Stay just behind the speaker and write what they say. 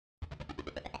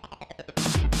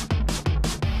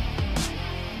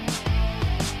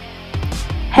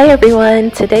Hey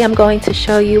everyone, today I'm going to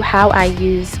show you how I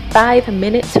use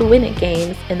 5-minute to win it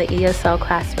games in the ESL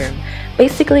classroom.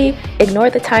 Basically, ignore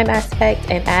the time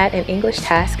aspect and add an English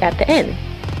task at the end.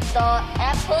 The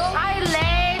apple I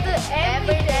laid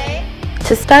every day.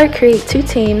 To start, create 2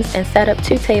 teams and set up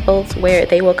 2 tables where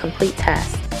they will complete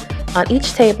tasks. On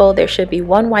each table, there should be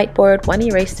 1 whiteboard, 1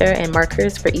 eraser, and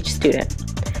markers for each student.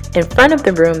 In front of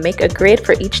the room, make a grid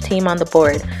for each team on the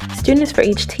board. Students for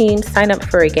each team sign up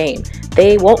for a game.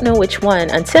 They won't know which one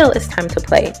until it's time to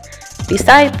play.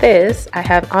 Beside this, I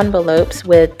have envelopes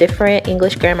with different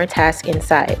English grammar tasks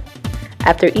inside.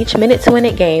 After each minute to win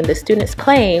it game, the students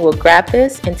playing will grab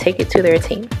this and take it to their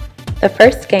team. The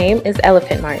first game is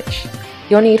Elephant March.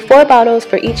 You'll need 4 bottles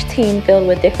for each team filled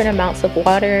with different amounts of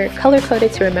water,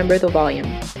 color-coded to remember the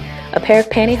volume. A pair of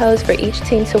pantyhose for each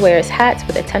team to wear as hats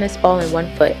with a tennis ball in one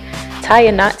foot. Tie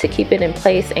a knot to keep it in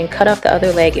place and cut off the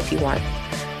other leg if you want.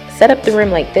 Set up the room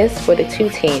like this for the 2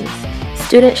 teams.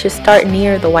 Students should start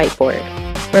near the whiteboard.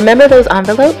 Remember those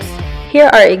envelopes? Here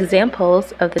are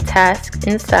examples of the tasks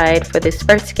inside for this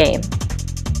first game.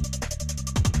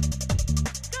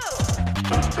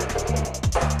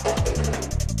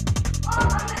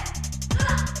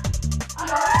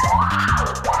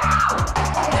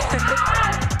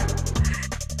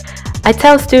 I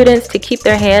tell students to keep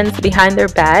their hands behind their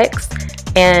backs,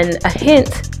 and a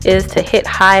hint is to hit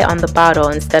high on the bottle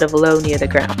instead of low near the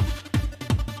ground.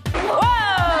 Whoa!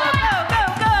 Go, go,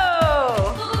 go!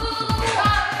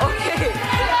 Okay.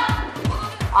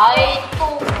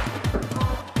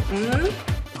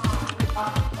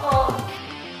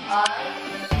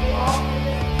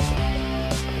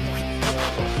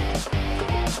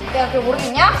 야, 그거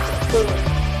모르겠냐?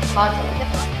 맞아.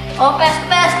 패스.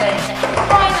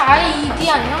 프라이는 아예 이디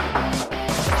아니야?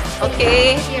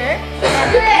 Okay. Here.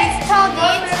 They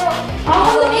studied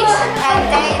English and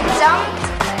they jumped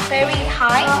very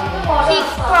high. He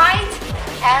cried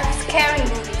and scary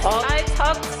movies. I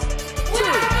talked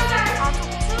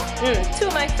to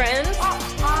my friends.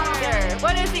 Here.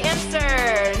 What is the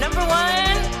answer? Number 1?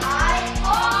 I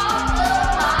talked to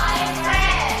my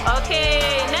friends.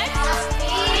 Okay, next.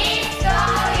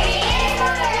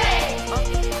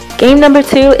 Game number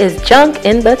 2 is Junk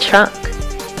in the Trunk.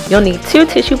 You'll need 2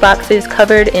 tissue boxes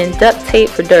covered in duct tape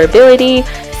for durability,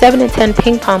 7 to 10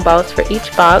 ping pong balls for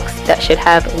each box that should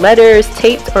have letters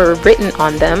taped or written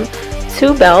on them,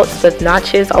 2 belts with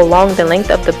notches along the length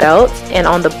of the belt, and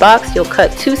on the box you'll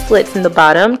cut 2 slits in the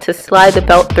bottom to slide the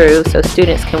belt through so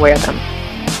students can wear them.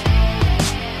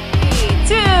 3,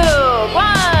 2,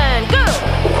 1, go!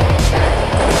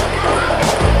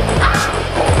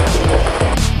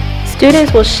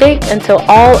 Students will shake until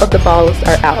all of the balls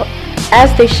are out.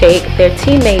 As they shake, their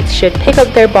teammates should pick up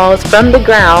their balls from the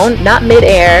ground, not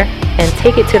mid-air, and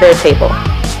take it to their table.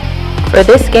 For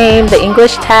this game, the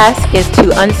English task is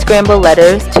to unscramble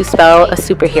letters to spell a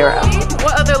superhero.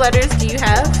 What other letters do you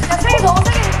have?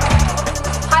 Spider-Man.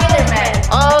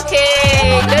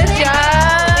 Okay, good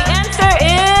job. The answer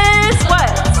is what?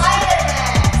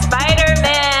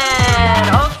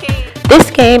 Spider-Man. Okay. This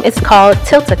game is called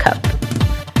Tilt-a-Cup.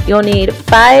 You'll need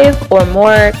 5 or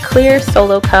more clear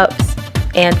solo cups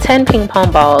and 10 ping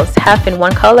pong balls, half in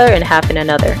one color and half in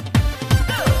another.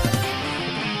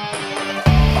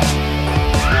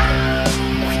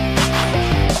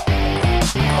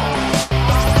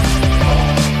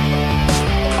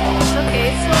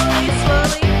 Okay,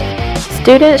 slowly.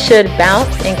 Students should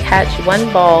bounce and catch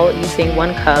 1 ball using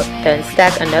 1 cup, then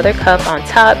stack another cup on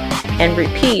top and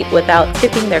repeat without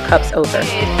tipping their cups over.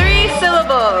 Okay, 3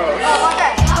 syllables.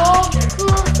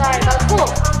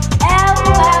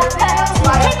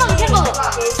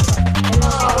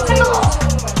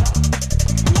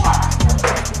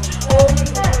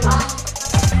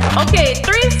 Okay,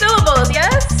 3 syllables,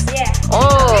 yes? Yeah.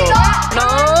 Oh, no.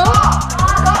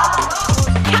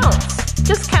 Count.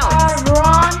 Just count.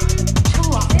 Run.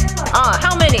 2.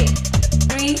 How many?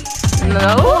 3.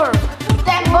 No. 4.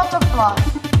 Then butterfly.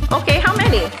 Okay, how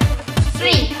many?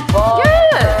 3.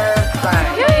 Good.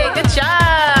 Yay, good job.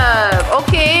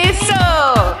 Okay, so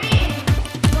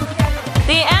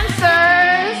the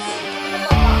answers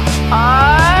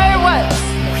are what?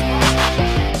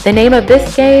 The name of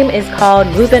this game is called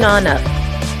Moving On Up.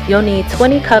 You'll need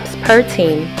 20 cups per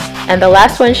team, and the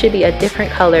last one should be a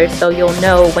different color so you'll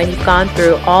know when you've gone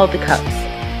through all the cups.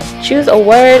 Choose a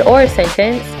word or a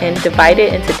sentence and divide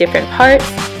it into different parts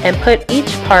and put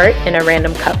each part in a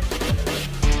random cup.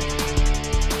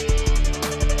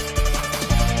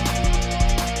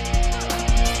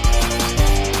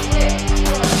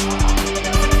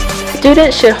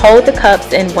 Students should hold the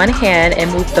cups in one hand and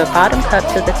move the bottom cup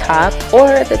to the top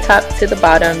or the top to the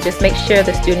bottom. Just make sure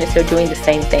the students are doing the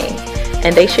same thing.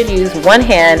 And they should use one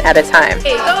hand at a time.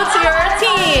 Okay, go to your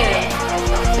team.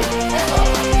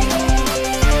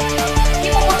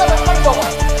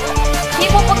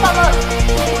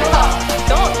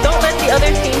 Don't let the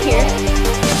other team hear.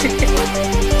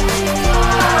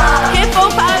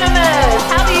 Hippopotamus.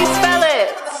 How do you spell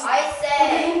it? I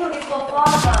say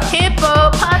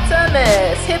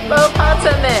Hippopotamus.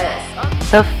 Hippopotamus.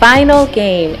 The final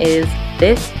game is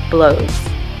This Blows.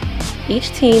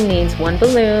 Each team needs one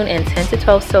balloon and 10 to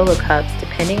 12 solo cups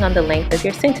depending on the length of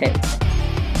your sentence.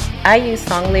 I used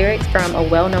song lyrics from a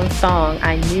well-known song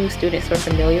I knew students were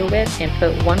familiar with and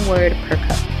put one word per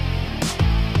cup.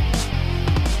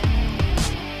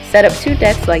 Set up 2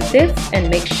 decks like this and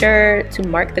make sure to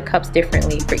mark the cups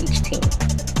differently for each team.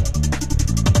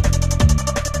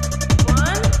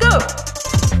 1, go!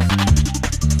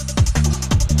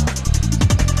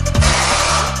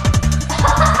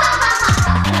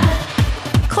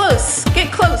 Close,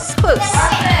 get close.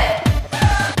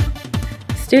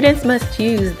 Students must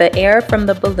use the air from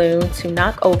the balloon to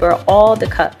knock over all the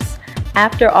cups.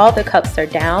 After all the cups are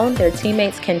down, their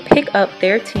teammates can pick up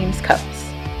their team's cups.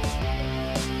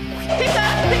 Pick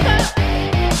up.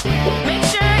 Make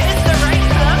sure it's the right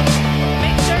cup.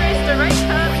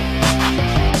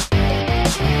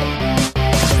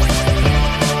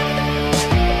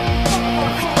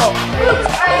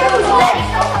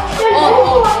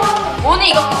 오늘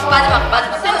이거 마지막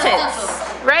Sentence.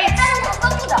 Right?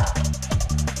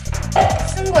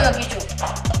 승부 여기 줘.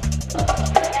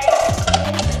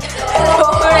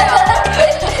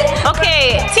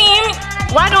 Okay, team,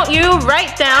 why don't you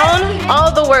write down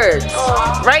all the words?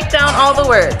 Write down all the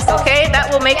words, okay?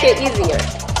 That will make it easier.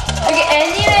 여기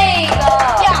애니메이가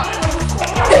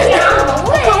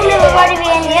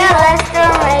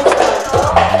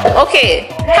Okay,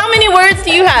 how many words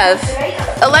do you have?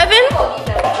 11?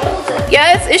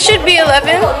 Yes, it should be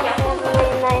 11.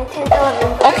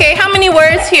 Okay, how many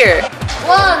words here?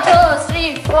 1, 2,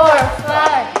 3, 4,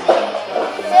 5, 6,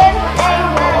 7,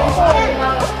 8, 9,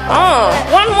 10. Oh,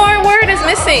 one more word is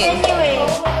missing. Anyway,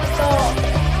 so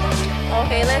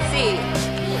Okay, let's see.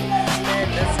 Let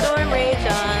the storm rage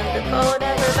on, the cold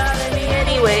never bothered me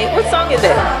anyway. What song is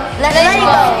it? let it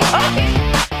go. Okay.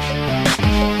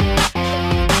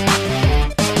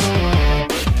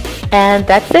 And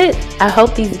that's it. I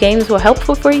hope these games were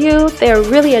helpful for you. They're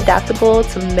really adaptable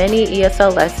to many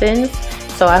ESL lessons,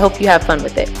 so I hope you have fun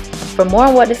with it. For more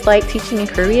on what it's like teaching in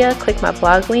Korea, click my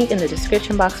blog link in the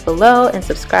description box below and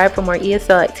subscribe for more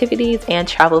ESL activities and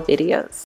travel videos.